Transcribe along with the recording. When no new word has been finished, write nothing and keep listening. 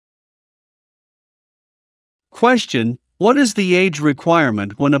Question: what is the age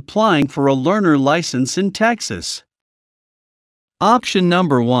requirement when applying for a learner license in Texas? Option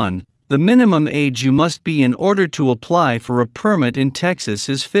number 1. The minimum age you must be in order to apply for a permit in Texas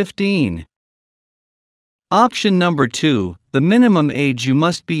is 15. Option number 2. The minimum age you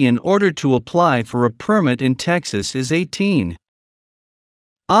must be in order to apply for a permit in Texas is 18.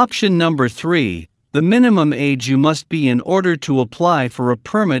 Option number 3. The minimum age you must be in order to apply for a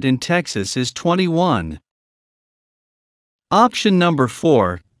permit in Texas is 21. Option number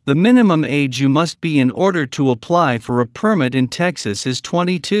 4. The minimum age you must be in order to apply for a permit in Texas is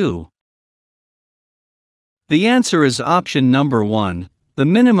 22. The answer is option number 1. The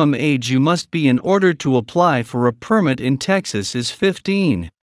minimum age you must be in order to apply for a permit in Texas is 15.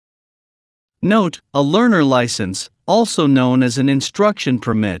 Note: a learner license, also known as an instruction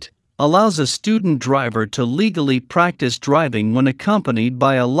permit, allows a student driver to legally practice driving when accompanied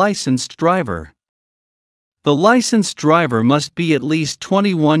by a licensed driver. The licensed driver must be at least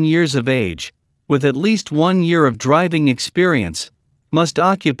 21 years of age, with at least 1 year of driving experience, must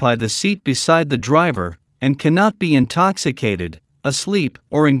occupy the seat beside the driver, and cannot be intoxicated, asleep,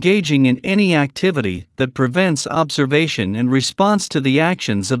 or engaging in any activity that prevents observation and response to the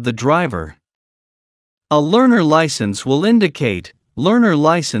actions of the driver. A learner license will indicate "learner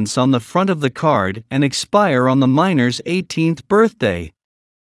license" on the front of the card and expire on the minor's 18th birthday.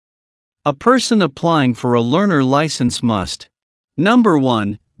 A person applying for a learner license must: number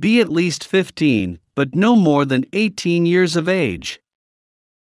 1. Be at least 15, but no more than 18 years of age.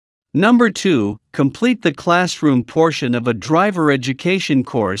 Number 2. Complete the classroom portion of a driver education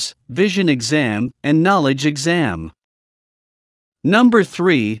course, vision exam, and knowledge exam. Number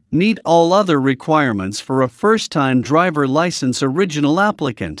 3. Meet all other requirements for a first-time driver license original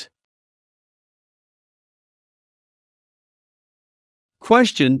applicant.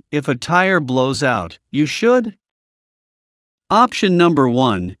 Question: if a tire blows out, you should? Option number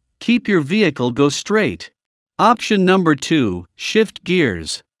 1. Keep your vehicle go straight. Option number 2. Shift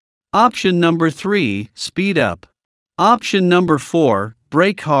gears. Option number 3. Speed up. Option number 4.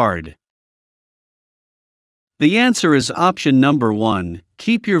 Brake hard. The answer is option number 1.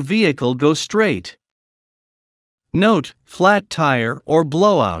 Keep your vehicle go straight. Note: flat tire or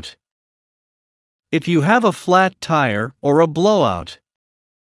blowout. If you have a flat tire or a blowout,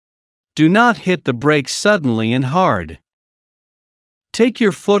 do not hit the brakes suddenly and hard. Take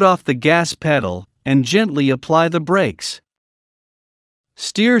your foot off the gas pedal and gently apply the brakes.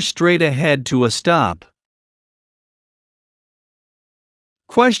 Steer straight ahead to a stop.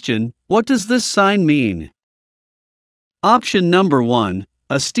 Question: what does this sign mean? Option number 1.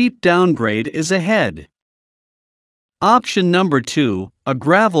 A steep downgrade is ahead. Option number 2. A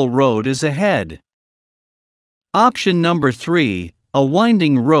gravel road is ahead. Option number 3. A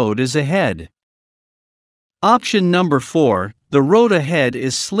winding road is ahead. Option number 4. The road ahead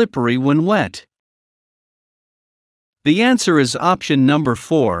is slippery when wet. The answer is option number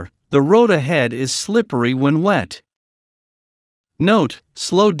 4. The road ahead is slippery when wet. Note: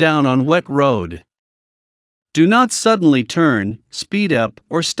 slow down on wet road. Do not suddenly turn, speed up,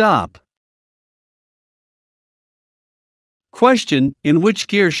 or stop. Question: in which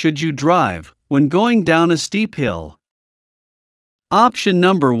gear should you drive when going down a steep hill? Option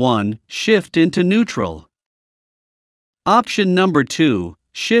number 1. Shift into neutral. Option number 2.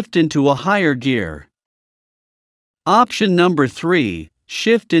 Shift into a higher gear. Option number 3.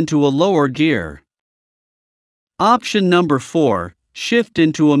 Shift into a lower gear. Option number 4. Shift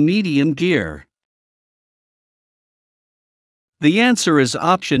into a medium gear. The answer is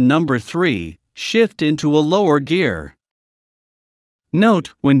option number 3. Shift into a lower gear. Note: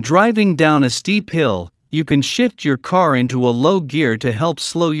 when driving down a steep hill, you can shift your car into a low gear to help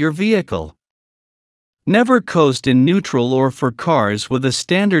slow your vehicle. Never coast in neutral, or for cars with a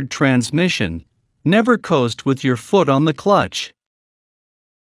standard transmission, never coast with your foot on the clutch.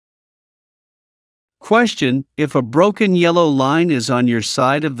 Question: if a broken yellow line is on your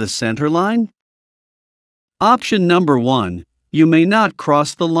side of the center line? Option number 1. You may not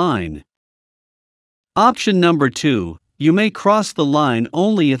cross the line. Option number 2. You may cross the line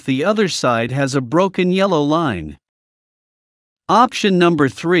only if the other side has a broken yellow line. Option number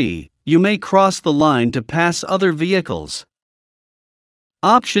 3. You may cross the line to pass other vehicles.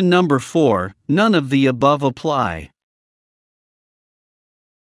 Option number 4. None of the above apply.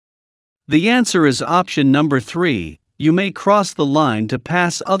 The answer is option number 3. You may cross the line to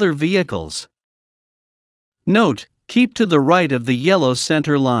pass other vehicles. Note: keep to the right of the yellow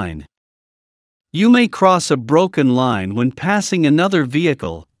center line. You may cross a broken line when passing another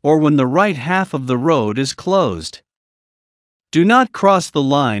vehicle, or when the right half of the road is closed. Do not cross the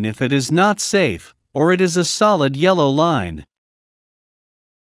line if it is not safe, or it is a solid yellow line.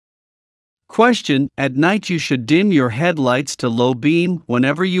 Question: at night you should dim your headlights to low beam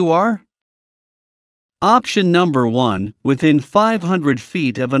whenever you are? Option number 1, within 500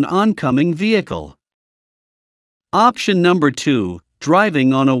 feet of an oncoming vehicle. Option number 2,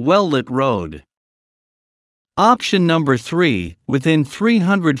 driving on a well-lit road. Option number 3, within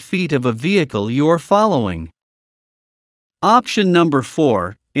 300 feet of a vehicle you are following. Option number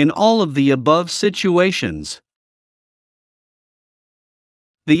 4, in all of the above situations.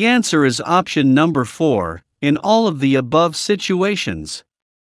 The answer is option number 4, in all of the above situations.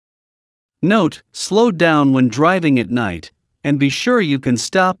 Note: slow down when driving at night, and be sure you can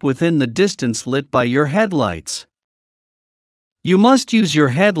stop within the distance lit by your headlights. You must use your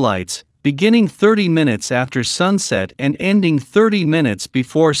headlights beginning 30 minutes after sunset and ending 30 minutes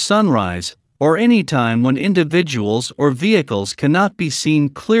before sunrise, or any time when individuals or vehicles cannot be seen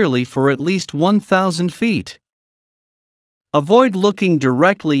clearly for at least 1,000 feet. Avoid looking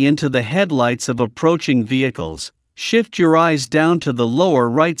directly into the headlights of approaching vehicles. Shift your eyes down to the lower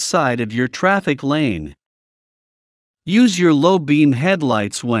right side of your traffic lane. Use your low beam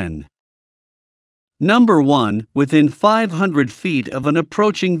headlights when: Number 1, within 500 feet of an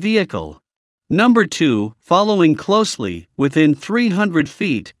approaching vehicle. Number 2, following closely, within 300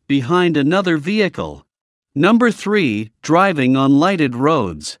 feet, behind another vehicle. Number 3, driving on lighted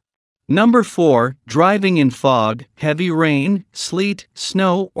roads. Number 4, driving in fog, heavy rain, sleet,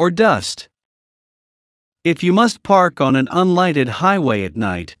 snow, or dust. If you must park on an unlighted highway at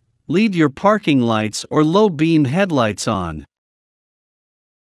night, leave your parking lights or low beam headlights on.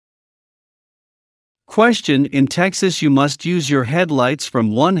 Question: in Texas you must use your headlights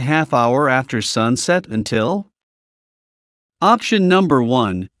from 1/2 hour after sunset until? Option number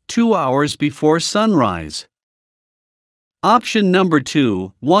 1, 2 hours before sunrise. Option number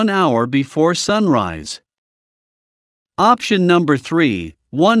 2, 1 hour before sunrise. Option number 3,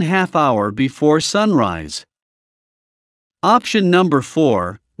 1/2 hour before sunrise. Option number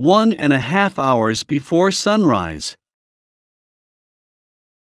 4, 1.5 hours before sunrise.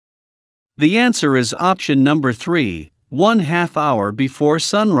 The answer is option number 3, 1/2 hour before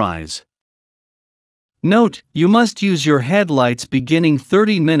sunrise. Note: you must use your headlights beginning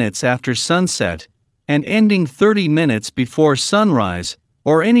 30 minutes after sunset and ending 30 minutes before sunrise,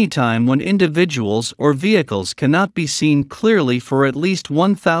 or any time when individuals or vehicles cannot be seen clearly for at least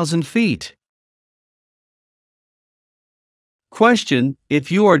 1,000 feet. Question: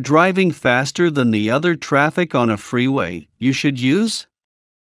 if you are driving faster than the other traffic on a freeway, you should use?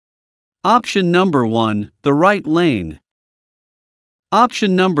 Option number 1, the right lane.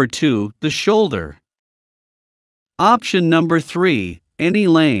 Option number 2, the shoulder. Option number 3, any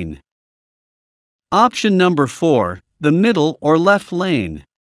lane. Option number 4, the middle or left lane.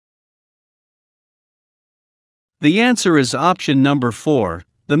 The answer is option number 4,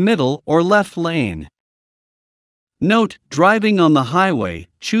 the middle or left lane. Note: driving on the highway,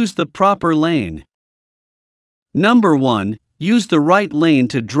 choose the proper lane. Number 1, use the right lane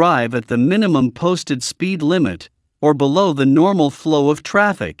to drive at the minimum posted speed limit, or below the normal flow of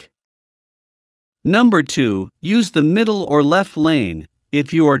traffic. Number 2, use the middle or left lane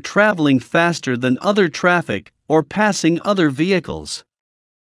if you are traveling faster than other traffic or passing other vehicles.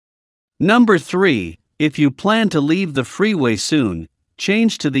 Number 3, if you plan to leave the freeway soon,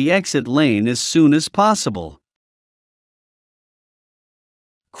 change to the exit lane as soon as possible.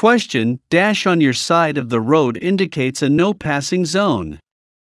 Question: dash on your side of the road indicates a no passing zone.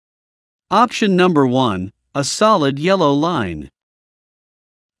 Option number 1, a solid yellow line.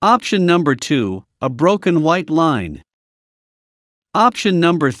 Option number 2, a broken white line. Option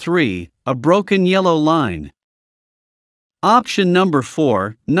number 3, a broken yellow line. Option number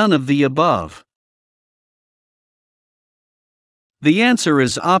 4, none of the above. The answer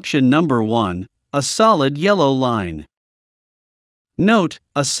is option number 1, a solid yellow line. Note: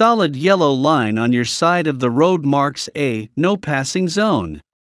 a solid yellow line on your side of the road marks a no passing zone.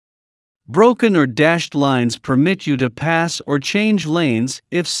 Broken or dashed lines permit you to pass or change lanes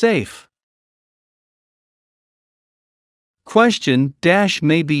if safe. Question: dash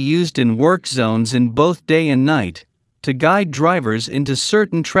may be used in work zones in both day and night to guide drivers into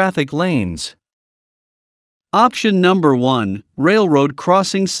certain traffic lanes. Option number 1, railroad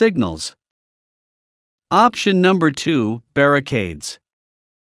crossing signals. Option number 2, barricades.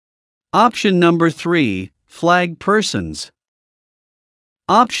 Option number 3, flag persons.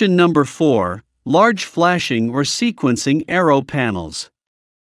 Option number 4, large flashing or sequencing arrow panels.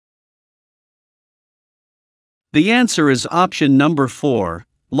 The answer is option number 4,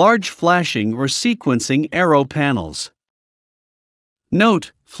 large flashing or sequencing arrow panels.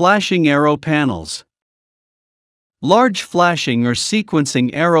 Note: Flashing arrow panels. Large flashing or sequencing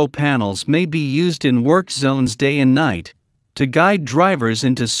arrow panels may be used in work zones day and night, to guide drivers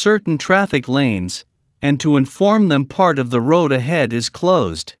into certain traffic lanes, and to inform them part of the road ahead is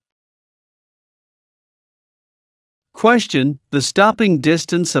closed. Question: the stopping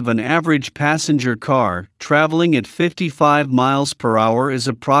distance of an average passenger car traveling at 55 miles per hour is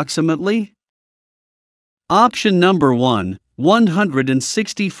approximately? Option number 1,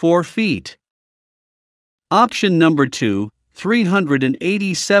 164 feet. Option number 2,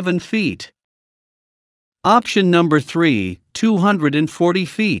 387 feet. Option number 3, 240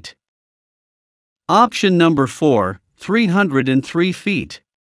 feet. Option number 4, 303 feet.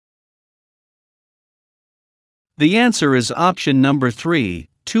 The answer is option number 3,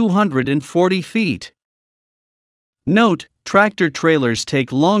 240 feet. Note: tractor trailers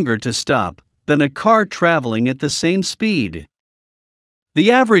take longer to stop than a car traveling at the same speed. The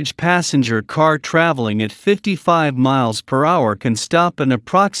average passenger car traveling at 55 miles per hour can stop in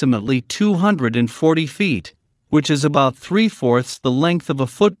approximately 240 feet, which is about 3/4 the length of a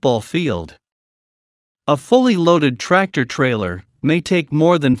football field. A fully loaded tractor trailer may take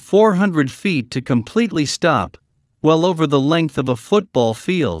more than 400 feet to completely stop, well over the length of a football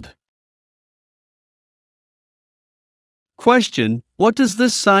field. Question: what does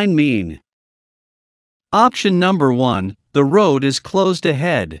this sign mean? Option number 1, the road is closed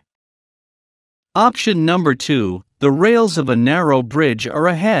ahead. Option number 2, the rails of a narrow bridge are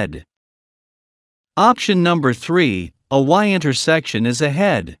ahead. Option number 3, a Y intersection is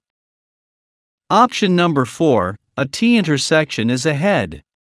ahead. Option number 4, a T intersection is ahead.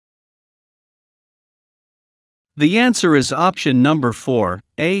 The answer is option number 4,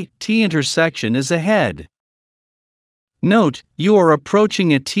 a T intersection is ahead. Note: you are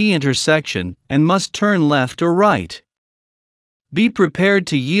approaching a T intersection and must turn left or right. Be prepared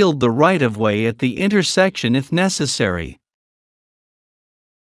to yield the right-of-way at the intersection if necessary.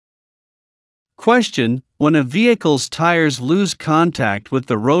 Question: when a vehicle's tires lose contact with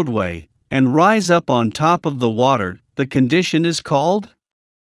the roadway and rise up on top of the water, the condition is called?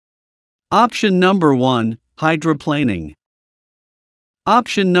 Option number 1, hydroplaning.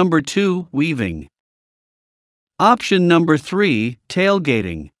 Option number 2, weaving. Option number 3,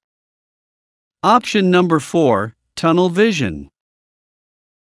 tailgating. Option number 4, tunnel vision.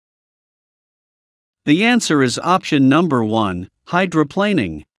 The answer is option number 1,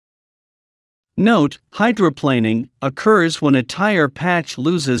 hydroplaning. Note: hydroplaning occurs when a tire patch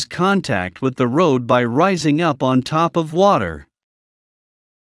loses contact with the road by rising up on top of water.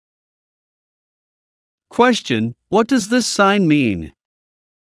 Question: what does this sign mean?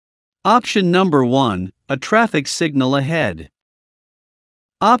 Option number 1, a traffic signal ahead.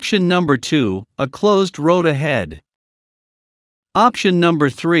 Option number 2, a closed road ahead. Option number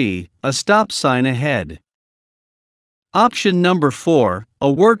 3, a stop sign ahead. Option number 4,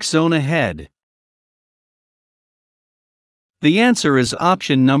 a work zone ahead. The answer is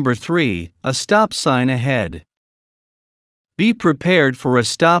option number 3, a stop sign ahead. Be prepared for a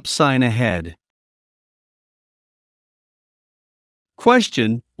stop sign ahead.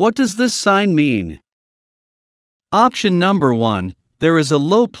 Question: what does this sign mean? Option number 1, there is a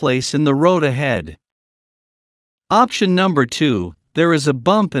low place in the road ahead. Option number 2, there is a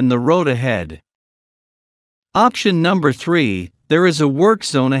bump in the road ahead. Option number 3, there is a work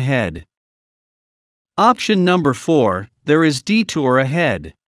zone ahead. Option number 4, there is detour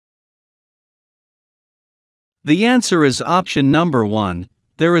ahead. The answer is option number 1,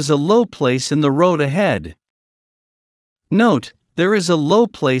 there is a low place in the road ahead. Note: there is a low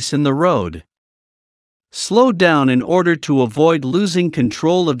place in the road. Slow down in order to avoid losing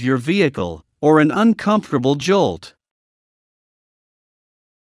control of your vehicle or an uncomfortable jolt.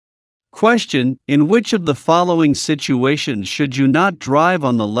 Question: in which of the following situations should you not drive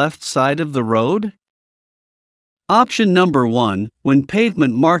on the left side of the road? Option number 1, when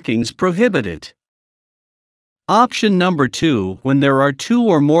pavement markings prohibit it. Option number 2, when there are 2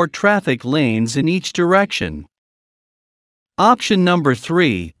 or more traffic lanes in each direction. Option number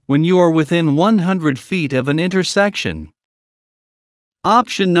 3, when you are within 100 feet of an intersection.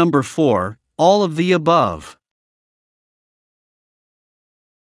 Option number 4, all of the above.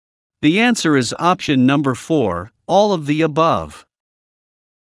 The answer is option number 4, all of the above.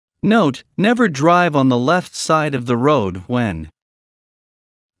 Note: never drive on the left side of the road when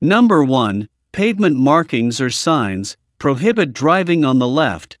number 1, pavement markings or signs prohibit driving on the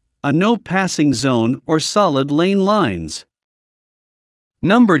left, a no passing zone or solid lane lines.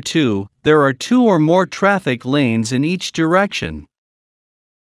 Number 2, there are 2 or more traffic lanes in each direction.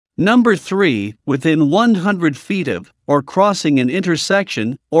 Number 3, within 100 feet of, or crossing an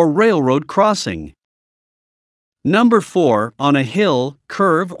intersection, or railroad crossing. Number 4, on a hill,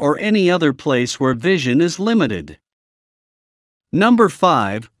 curve, or any other place where vision is limited. Number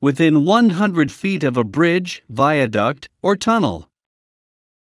 5, within 100 feet of a bridge, viaduct, or tunnel.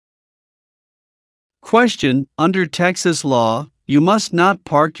 Question: under Texas law, you must not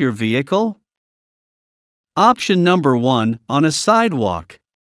park your vehicle? Option number 1, on a sidewalk.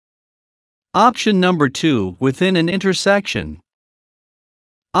 Option number 2, within an intersection.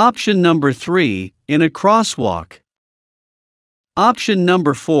 Option number 3, in a crosswalk. Option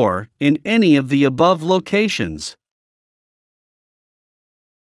number 4, in any of the above locations.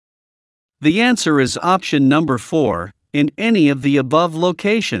 The answer is option number 4, in any of the above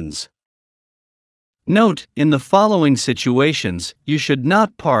locations. Note, in the following situations, you should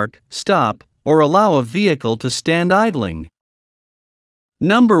not park, stop, or allow a vehicle to stand idling.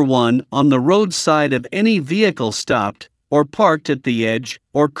 Number 1, on the roadside of any vehicle stopped or parked at the edge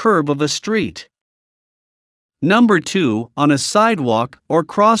or curb of a street. Number 2, on a sidewalk or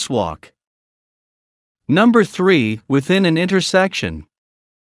crosswalk. Number 3, within an intersection.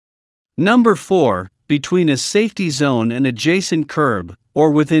 Number 4, between a safety zone and adjacent curb, or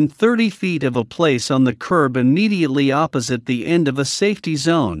within 30 feet of a place on the curb immediately opposite the end of a safety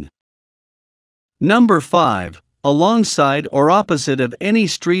zone. Number 5, alongside or opposite of any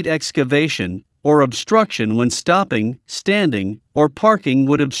street excavation or obstruction when stopping, standing, or parking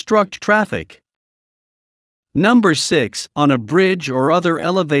would obstruct traffic. Number 6, on a bridge or other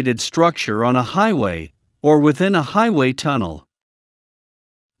elevated structure on a highway, or within a highway tunnel.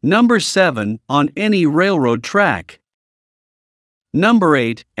 Number 7, on any railroad track. Number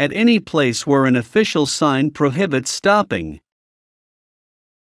 8, at any place where an official sign prohibits stopping.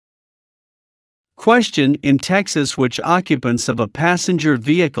 Question: in Texas, which occupants of a passenger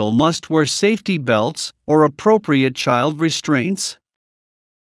vehicle must wear safety belts or appropriate child restraints?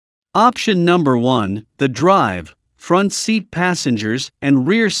 Option number 1, the drive, front seat passengers and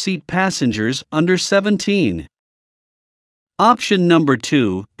rear seat passengers under 17. Option number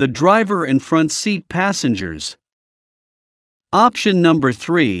 2, the driver and front seat passengers. Option number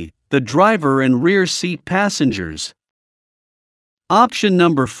 3, the driver and rear seat passengers. Option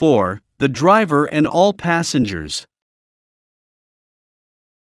number 4, the driver and all passengers.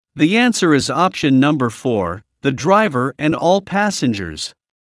 The answer is option number 4, the driver and all passengers.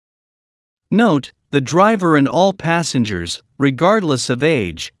 Note, the driver and all passengers, regardless of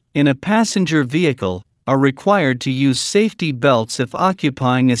age, in a passenger vehicle, are required to use safety belts if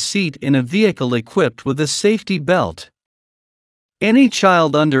occupying a seat in a vehicle equipped with a safety belt. Any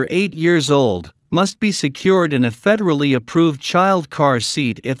child under 8 years old must be secured in a federally approved child car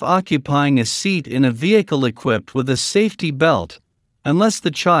seat if occupying a seat in a vehicle equipped with a safety belt, unless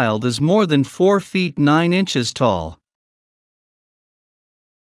the child is more than 4 feet 9 inches tall.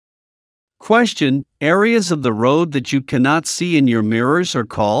 Question: areas of the road that you cannot see in your mirrors are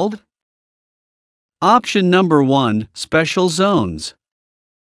called? Option number 1, special zones.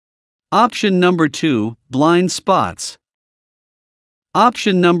 Option number 2, blind spots.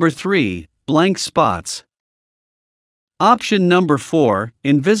 Option number 3, blank spots. Option number 4,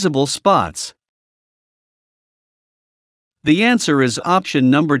 invisible spots. The answer is option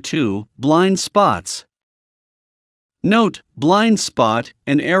number 2, blind spots. Note, blind spot,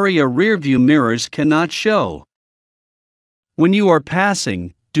 an area rearview mirrors cannot show. When you are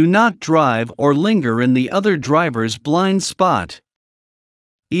passing, do not drive or linger in the other driver's blind spot.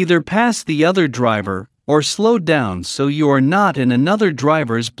 Either pass the other driver or slow down so you are not in another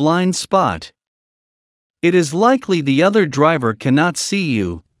driver's blind spot. It is likely the other driver cannot see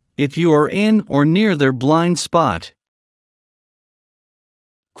you if you are in or near their blind spot.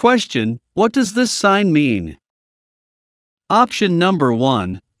 Question: what does this sign mean? Option number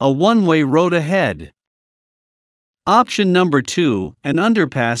 1, a one-way road ahead. Option number 2, an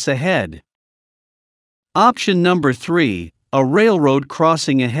underpass ahead. Option number 3, a railroad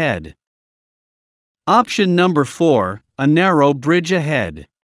crossing ahead. Option number 4, a narrow bridge ahead.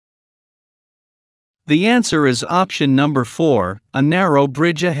 The answer is option number 4, a narrow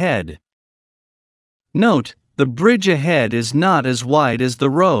bridge ahead. Note, the bridge ahead is not as wide as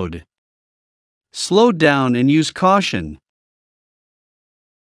the road. Slow down and use caution.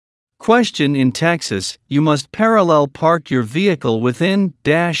 Question: in Texas, you must parallel park your vehicle within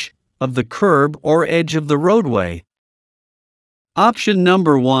of the curb or edge of the roadway. Option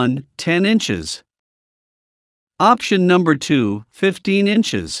number 1, 10 inches. Option number 2, 15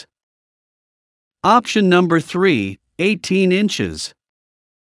 inches. Option number 3, 18 inches.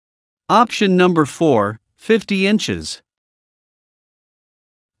 Option number 4, 50 inches.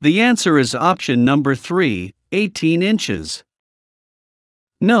 The answer is option number 3, 18 inches.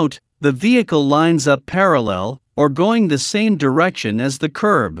 Note, the vehicle lines up parallel, or going the same direction as the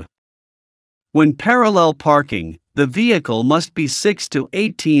curb. When parallel parking, the vehicle must be 6 to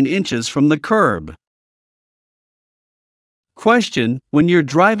 18 inches from the curb. Question: when you're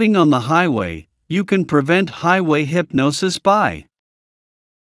driving on the highway, you can prevent highway hypnosis by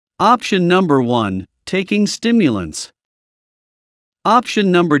option number 1, taking stimulants.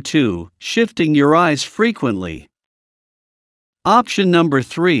 Option number 2, shifting your eyes frequently. Option number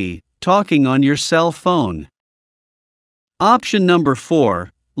 3, talking on your cell phone. Option number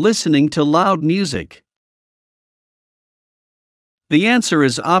 4, listening to loud music. The answer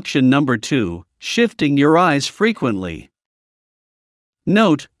is option number 2, shifting your eyes frequently.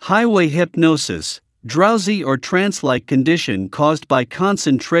 Note, highway hypnosis, drowsy or trance-like condition caused by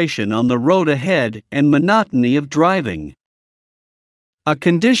concentration on the road ahead and monotony of driving. A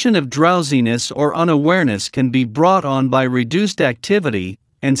condition of drowsiness or unawareness can be brought on by reduced activity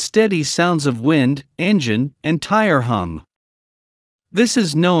and steady sounds of wind, engine, and tire hum. This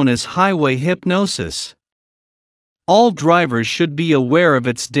is known as highway hypnosis. All drivers should be aware of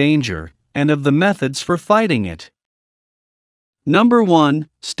its danger and of the methods for fighting it. Number 1,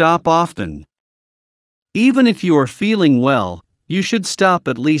 stop often. Even if you are feeling well, you should stop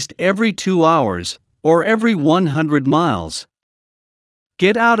at least every 2 hours or every 100 miles.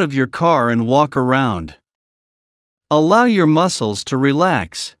 Get out of your car and walk around. Allow your muscles to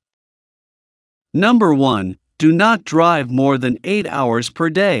relax. Number 1, do not drive more than 8 hours per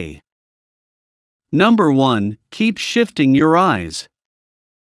day. Number 1, keep shifting your eyes.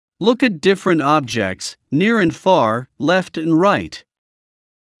 Look at different objects, near and far, left and right.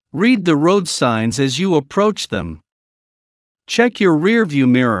 Read the road signs as you approach them. Check your rearview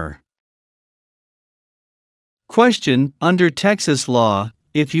mirror. Question: under Texas law,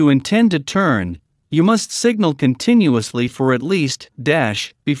 if you intend to turn, you must signal continuously for at least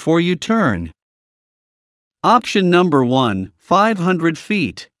before you turn. Option number 1, 500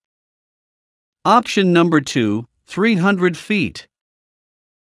 feet. Option number 2, 300 feet.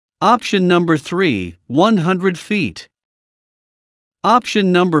 Option number 3, 100 feet.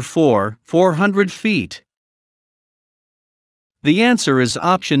 Option number 4, 400 feet. The answer is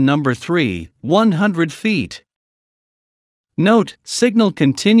option number 3, 100 feet. Note, signal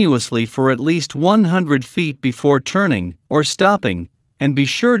continuously for at least 100 feet before turning or stopping, and be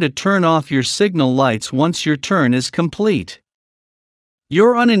sure to turn off your signal lights once your turn is complete.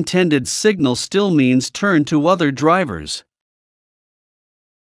 Your unintended signal still means turn to other drivers.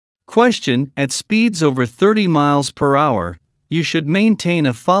 Question: at speeds over 30 miles per hour, you should maintain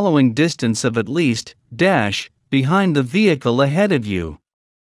a following distance of at least behind the vehicle ahead of you.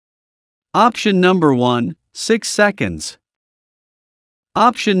 Option number 1, 6 seconds.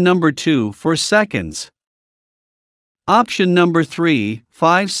 Option number 2, 4 seconds. Option number 3,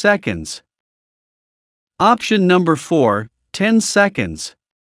 5 seconds. Option number 4, 10 seconds.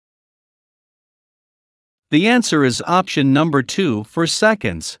 The answer is option number 2, 4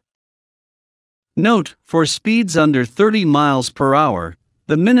 seconds. Note, for speeds under 30 miles per hour,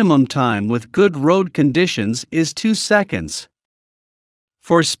 the minimum time with good road conditions is 2 seconds.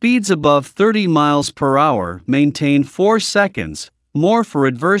 For speeds above 30 miles per hour, maintain 4 seconds, more for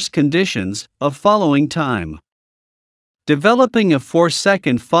adverse conditions, of following time. Developing a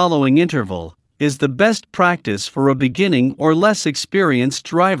 4-second following interval is the best practice for a beginning or less experienced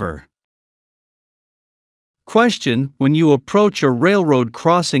driver. Question: when you approach a railroad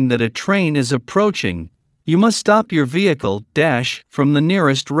crossing that a train is approaching, you must stop your vehicle from the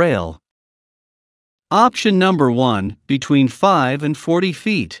nearest rail. Option number 1, between 5 and 40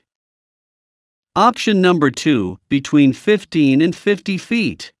 feet. Option number 2, between 15 and 50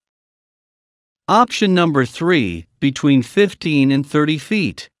 feet. Option number 3, between 15 and 30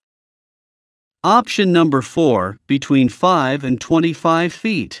 feet. Option number 4, between 5 and 25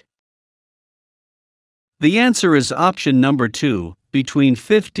 feet. The answer is option number 2, between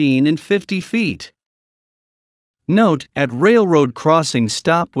 15 and 50 feet. Note, at railroad crossings,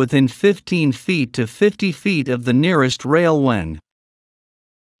 stop within 15 feet to 50 feet of the nearest rail when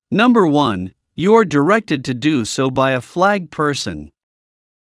number 1, you are directed to do so by a flag person.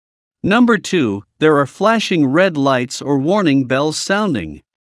 Number 2, there are flashing red lights or warning bells sounding.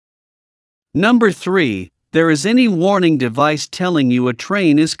 Number 3, there is any warning device telling you a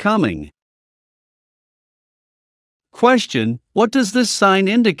train is coming. Question: what does this sign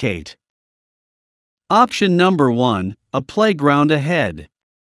indicate? Option number 1, a playground ahead.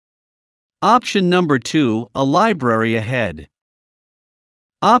 Option number 2, a library ahead.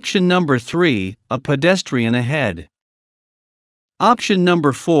 Option number 3, a pedestrian ahead. Option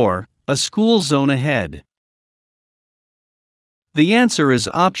number 4, a school zone ahead. The answer is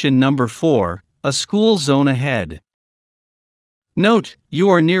option number 4, a school zone ahead. Note, you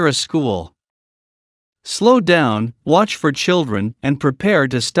are near a school. Slow down, watch for children, and prepare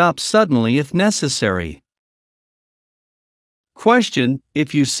to stop suddenly if necessary. Question: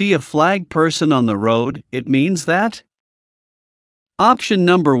 if you see a flag person on the road, it means that? Option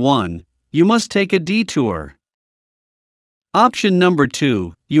number 1, you must take a detour. Option number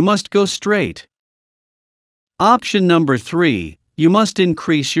 2, you must go straight. Option number 3, you must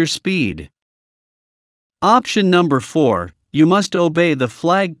increase your speed. Option number 4, you must obey the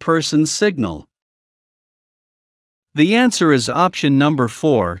flag person's signal. The answer is option number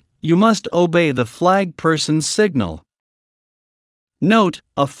 4, you must obey the flag person's signal. Note,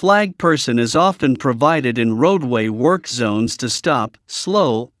 a flag person is often provided in roadway work zones to stop,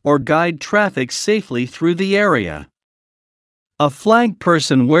 slow, or guide traffic safely through the area. A flag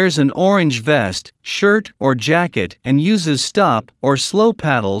person wears an orange vest, shirt, or jacket and uses stop or slow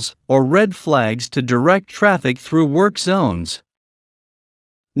paddles or red flags to direct traffic through work zones.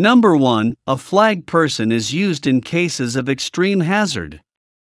 Number 1, a flag person is used in cases of extreme hazard.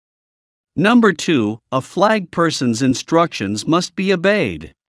 Number 2, a flag person's instructions must be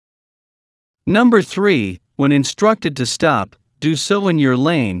obeyed. Number 3, when instructed to stop, do so in your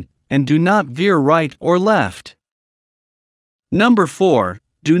lane, and do not veer right or left. Number 4,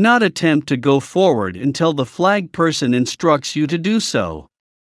 do not attempt to go forward until the flag person instructs you to do so.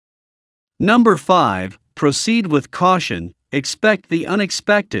 Number 5, proceed with caution, expect the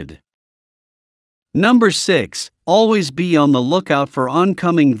unexpected. Number 6, always be on the lookout for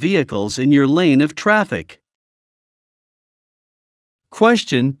oncoming vehicles in your lane of traffic.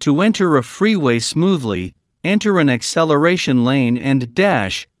 Question: to enter a freeway smoothly, enter an acceleration lane and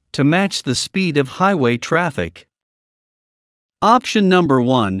dash to match the speed of highway traffic. Option number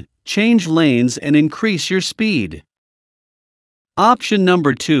 1, change lanes and increase your speed. Option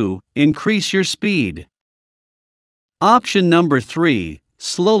number 2, increase your speed. Option number 3,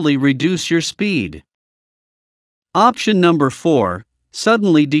 slowly reduce your speed. Option number 4,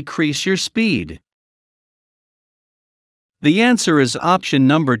 suddenly decrease your speed. The answer is option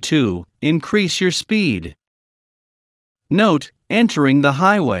number 2, increase your speed. Note, entering the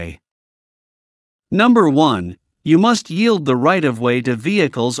highway. Number 1, you must yield the right-of-way to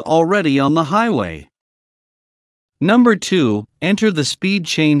vehicles already on the highway. Number 2, enter the speed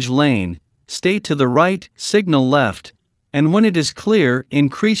change lane, stay to the right, signal left, and when it is clear,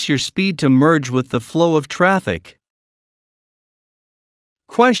 increase your speed to merge with the flow of traffic.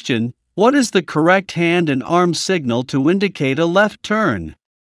 Question: what is the correct hand and arm signal to indicate a left turn?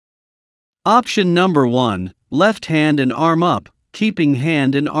 Option number 1, left hand and arm up, keeping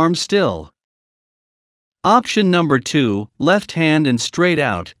hand and arm still. Option number 2, left hand and straight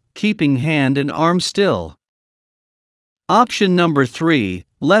out, keeping hand and arm still. Option number 3,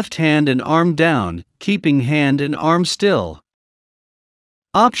 left hand and arm down, keeping hand and arm still.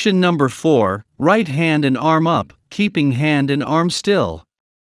 Option number 4, right hand and arm up, keeping hand and arm still.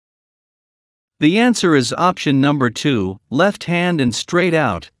 The answer is option number 2, left hand and straight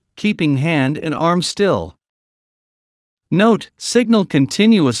out, keeping hand and arm still. Note, signal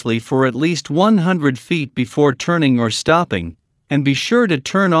continuously for at least 100 feet before turning or stopping, and be sure to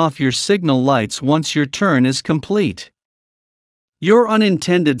turn off your signal lights once your turn is complete. Your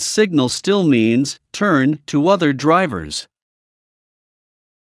unintended signal still means turn to other drivers.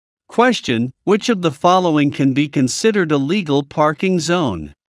 Question: which of the following can be considered a legal parking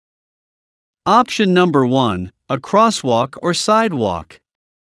zone? Option number 1, a crosswalk or sidewalk.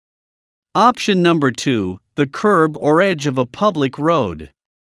 Option number 2, the curb or edge of a public road.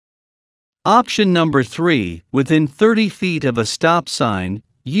 Option number 3, within 30 feet of a stop sign,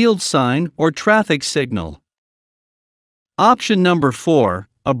 yield sign, or traffic signal. Option number 4,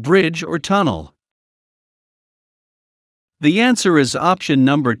 a bridge or tunnel. The answer is option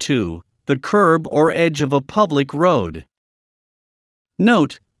number 2, the curb or edge of a public road.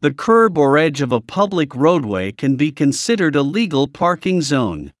 Note, the curb or edge of a public roadway can be considered a legal parking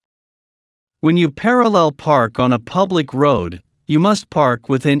zone. When you parallel park on a public road, you must park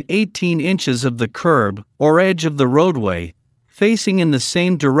within 18 inches of the curb or edge of the roadway, facing in the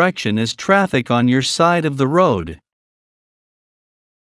same direction as traffic on your side of the road.